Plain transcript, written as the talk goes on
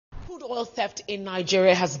Crude oil theft in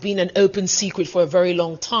Nigeria has been an open secret for a very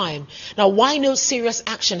long time. Now, why no serious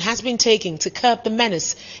action has been taken to curb the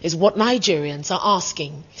menace is what Nigerians are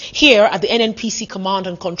asking. Here at the NNPC Command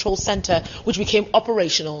and Control Center, which became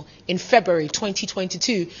operational in February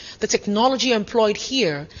 2022, the technology employed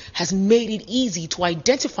here has made it easy to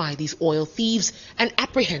identify these oil thieves and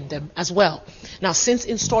apprehend them as well. Now, since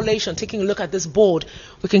installation, taking a look at this board,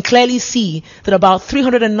 we can clearly see that about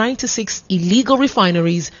 396 illegal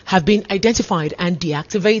refineries have been identified and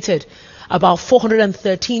deactivated. About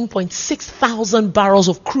 413.6 thousand barrels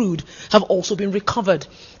of crude have also been recovered.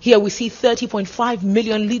 Here we see 30.5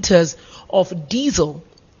 million liters of diesel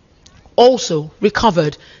also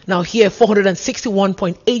recovered. Now here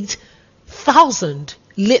 461.8 thousand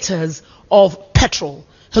liters of petrol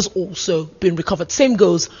has also been recovered. Same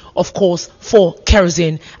goes, of course, for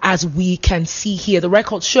kerosene, as we can see here. The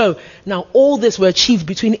records show now all this were achieved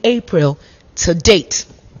between April to date.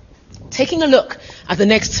 Taking a look at the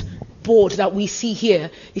next board that we see here,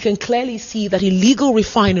 you can clearly see that illegal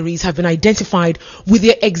refineries have been identified with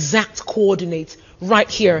their exact coordinates right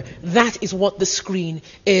here. That is what the screen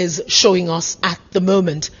is showing us at the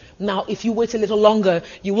moment. Now, if you wait a little longer,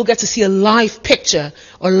 you will get to see a live picture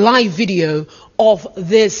or live video of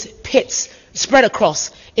these pits spread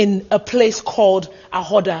across in a place called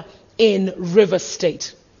Ahoda in Rivers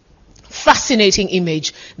State. Fascinating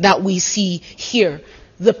image that we see here.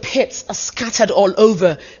 The pits are scattered all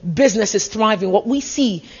over. Business is thriving. What we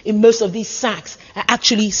see in most of these sacks are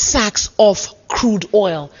actually sacks of crude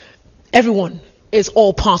oil. Everyone is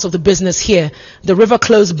all part of the business here. The river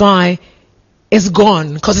close by is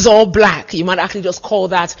gone because it's all black. You might actually just call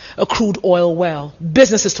that a crude oil well.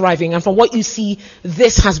 Business is thriving, and from what you see,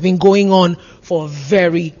 this has been going on for a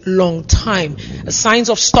very long time. The signs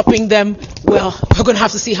of stopping them, well, we're going to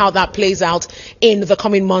have to see how that plays out in the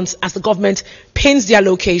coming months as the government pins their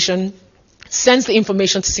location, sends the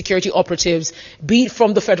information to security operatives, be it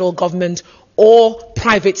from the federal government or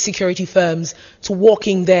private security firms, to walk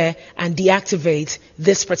in there and deactivate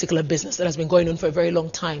this particular business that has been going on for a very long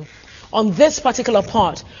time. On this particular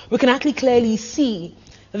part, we can actually clearly see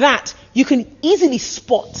that you can easily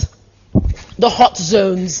spot the hot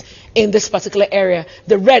zones in this particular area.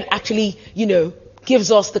 The red actually,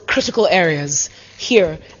 gives us the critical areas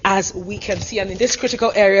here, as we can see. And in these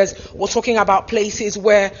critical areas, we're talking about places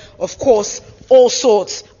where, of course, all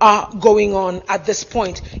sorts are going on at this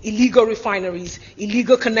point. Illegal refineries,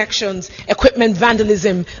 illegal connections, equipment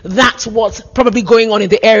vandalism. That's what's probably going on in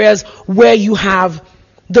the areas where you have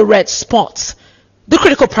the red spots. The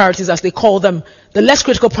critical priorities, as they call them, the less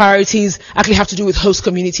critical priorities actually have to do with host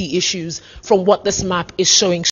community issues from what this map is showing.